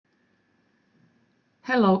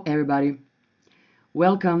Hello everybody,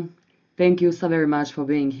 welcome. Thank you so very much for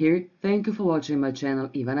being here. Thank you for watching my channel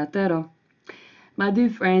IvanaTarot. My dear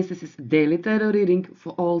friends, this is daily tarot reading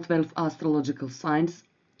for all 12 astrological signs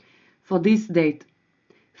for this date,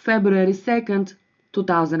 February 2nd,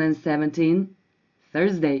 2017,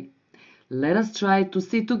 Thursday. Let us try to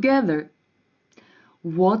see together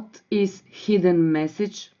what is hidden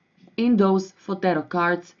message in those for tarot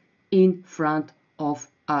cards in front of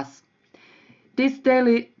us. This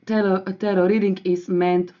daily tarot reading is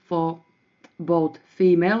meant for both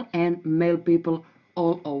female and male people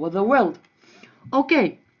all over the world.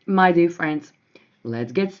 Okay, my dear friends,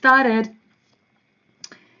 let's get started.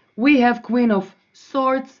 We have Queen of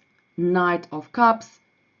Swords, Knight of Cups,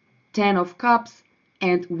 Ten of Cups,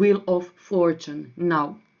 and Wheel of Fortune.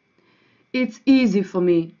 Now, it's easy for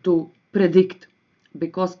me to predict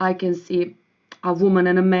because I can see a woman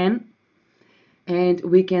and a man, and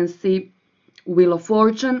we can see Wheel of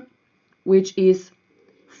Fortune, which is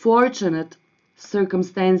fortunate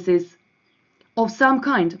circumstances of some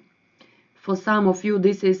kind. For some of you,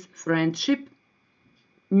 this is friendship,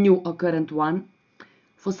 new or current one.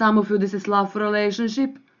 For some of you, this is love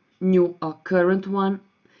relationship, new or current one.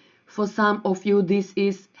 For some of you, this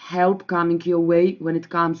is help coming your way when it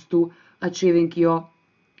comes to achieving your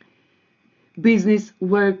business,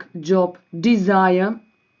 work, job, desire.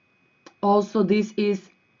 Also, this is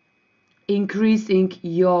increasing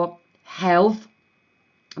your health.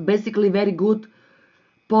 Basically, very good,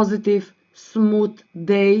 positive, smooth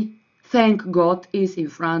day. Thank God is in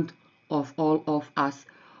front of all of us.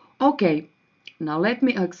 Okay, now let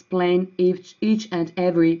me explain each and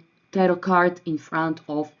every tarot card in front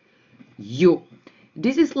of you.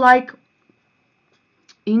 This is like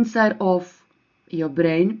inside of your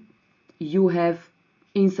brain, you have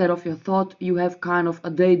inside of your thought, you have kind of a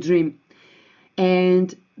daydream.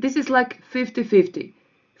 And this is like 50-50.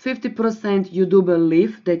 50% you do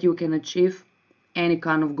believe that you can achieve any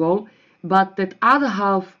kind of goal, but that other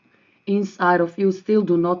half inside of you still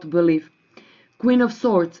do not believe. Queen of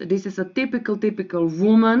Swords, this is a typical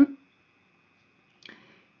woman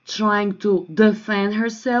trying to defend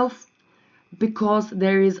herself because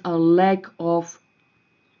there is a lack of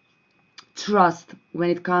trust when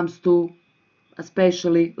it comes to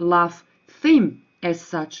especially love theme as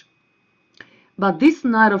such. But this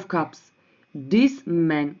Knight of Cups, this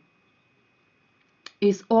man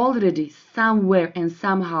is already somewhere and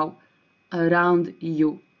somehow around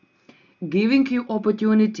you, giving you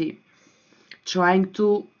opportunity, trying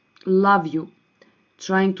to love you,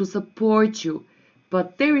 trying to support you,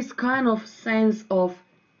 but there is kind of sense of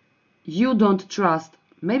you don't trust.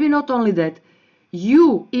 Maybe not only that,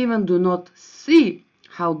 you even do not see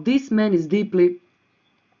how this man is deeply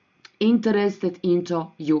interested into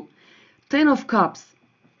you. Ten of Cups,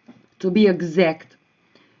 to be exact.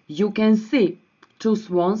 You can see two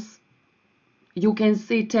swans, you can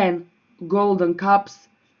see 10 golden cups,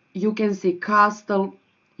 you can see castle,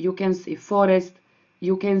 you can see forest,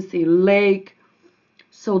 you can see lake.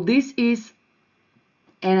 So this is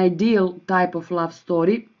an ideal type of love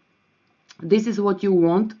story. This is what you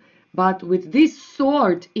want, but with this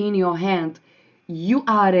sword in your hand, you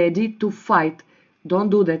are ready to fight. Don't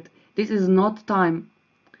do that. This is not time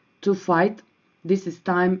to fight. This is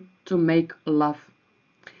time to make love.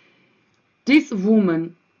 This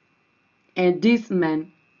woman and this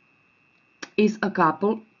man is a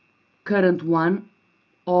couple, current one,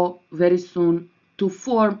 or very soon to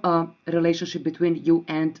form a relationship between you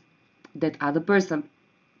and that other person.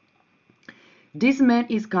 This man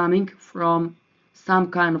is coming from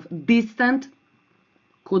some kind of distant,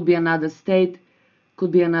 could be another state,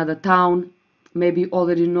 could be another town, maybe you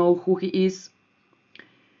already know who he is.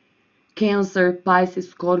 Cancer,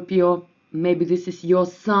 Pisces, Scorpio, maybe this is your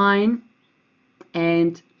sign,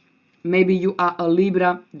 and maybe you are a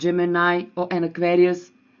Libra, Gemini, or an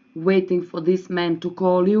Aquarius, waiting for this man to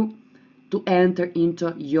call you to enter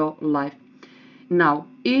into your life. Now,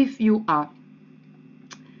 if you are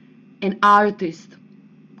an artist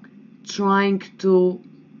trying to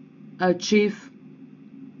achieve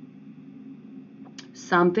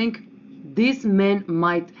something, this man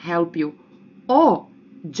might help you, or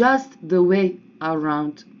just the way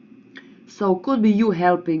around. So could be you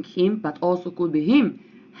helping him, but also could be him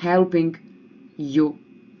helping you.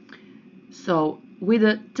 So with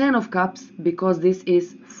the Ten of Cups, because this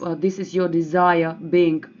is your desire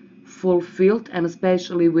being fulfilled, and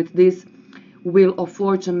especially with this Wheel of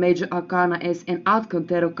Fortune Major Arcana as an outcome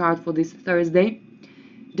tarot card for this Thursday,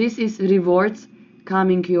 this is rewards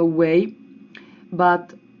coming your way,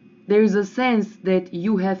 but there is a sense that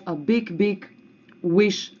you have a big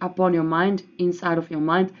wish upon your mind, inside of your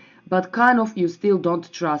mind, but kind of you still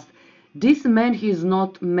don't trust. This man, he is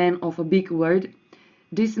not man of a big word.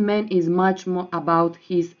 This man is much more about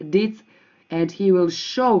his deeds, and he will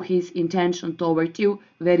show his intention toward you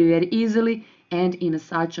very, very easily and in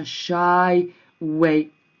such a shy way.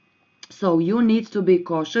 So you need to be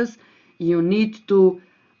cautious. You need to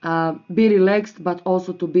be relaxed, but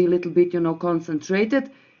also to be a little bit,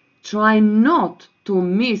 concentrated. Try not to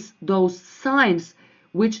miss those signs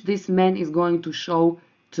which this man is going to show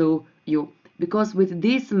to you. Because with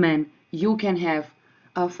this man, you can have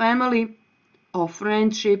a family or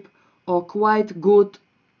friendship or quite good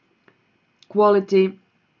quality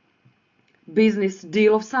business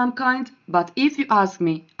deal of some kind. But if you ask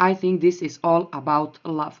me, I think this is all about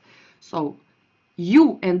love. So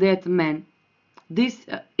you and that man, this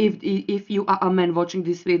if you are a man watching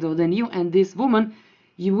this video, then you and this woman,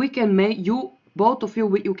 we can make both of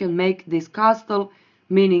you can make this castle,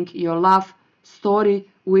 meaning your love story,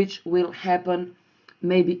 which will happen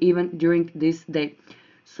maybe even during this day.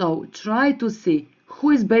 So try to see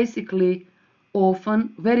who is basically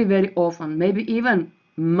often, very, very often, maybe even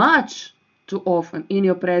much too often in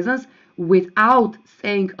your presence without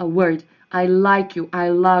saying a word. I like you, I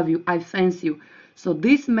love you, I fancy you. So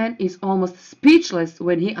this man is almost speechless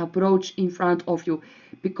when he approaches in front of you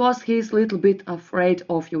because he is a little bit afraid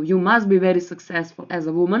of you. You must be very successful as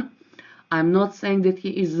a woman. I'm not saying that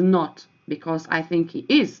he is not, because I think he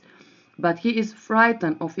is, but he is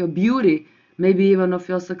frightened of your beauty, maybe even of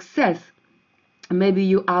your success. Maybe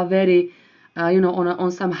you are very,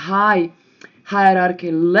 on some high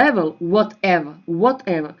hierarchy level, whatever.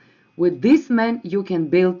 With this man, you can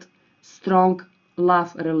build strong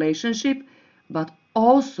love relationship, but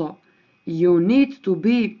also you need to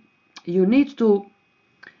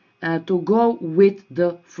go with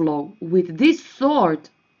the flow. With this sword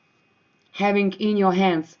having in your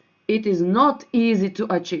hands, it is not easy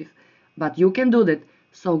to achieve, but you can do that.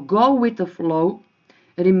 So go with the flow.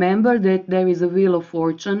 Remember that there is a wheel of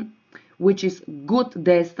fortune, which is good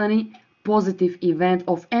destiny, positive event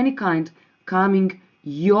of any kind coming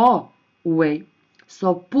your way.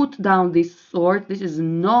 So put down this sword. This is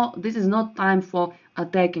not time for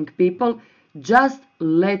attacking people. Just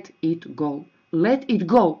let it go. Let it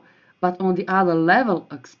go. But on the other level,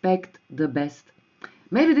 expect the best.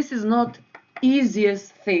 Maybe this is not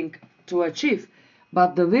easiest thing to achieve,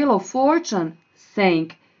 but the wheel of fortune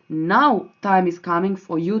saying now time is coming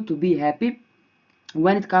for you to be happy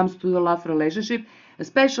when it comes to your love relationship,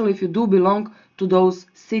 especially if you do belong to those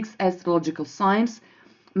 6 astrological signs.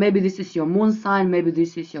 Maybe this is your moon sign, maybe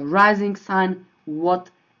this is your rising sign,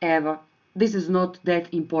 whatever. This is not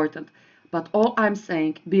that important. But all I'm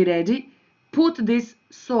saying, be ready, put this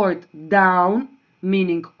sword down,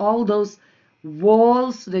 meaning all those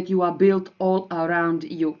walls that you are built all around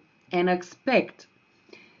you, and expect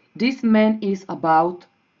this man is about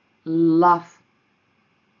love,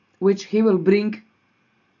 which he will bring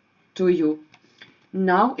to you.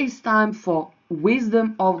 Now it's time for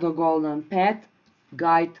Wisdom of the Golden Path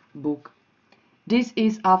guidebook. This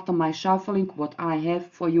is after my shuffling what I have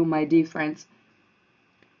for you, my dear friends.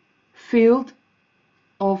 Field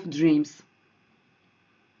of dreams.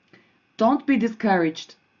 Don't be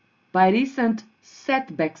discouraged by recent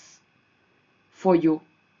setbacks for you.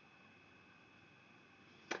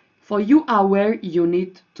 For you are where you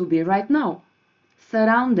need to be right now.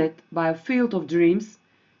 Surrounded by a field of dreams,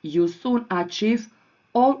 you soon achieve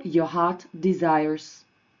all your heart desires.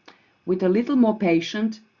 With a little more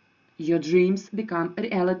patience, your dreams become a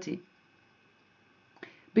reality.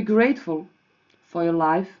 Be grateful for your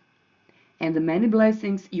life and the many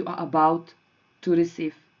blessings you are about to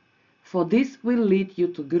receive, for this will lead you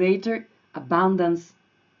to greater abundance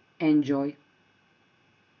and joy.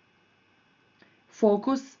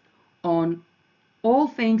 Focus on all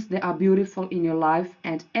things that are beautiful in your life,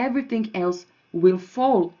 and everything else will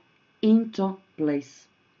fall into place.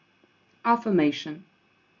 Affirmation.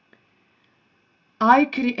 I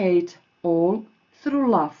create all through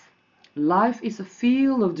love. Life is a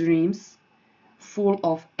field of dreams full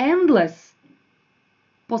of endless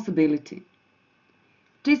possibility.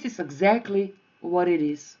 This is exactly what it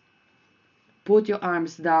is. Put your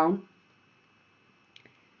arms down.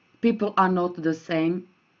 People are not the same.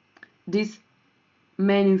 This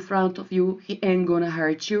man in front of you, he ain't gonna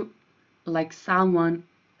hurt you like someone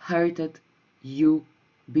hurted you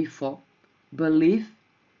before. Believe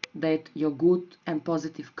that your good and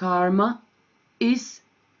positive karma is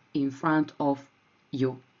in front of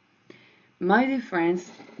you. My dear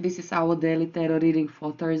friends, this is our daily tarot reading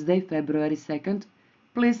for Thursday, February 2nd.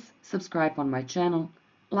 Please subscribe on my channel,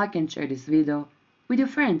 like and share this video with your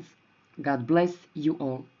friends. God bless you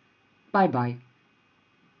all. Bye bye.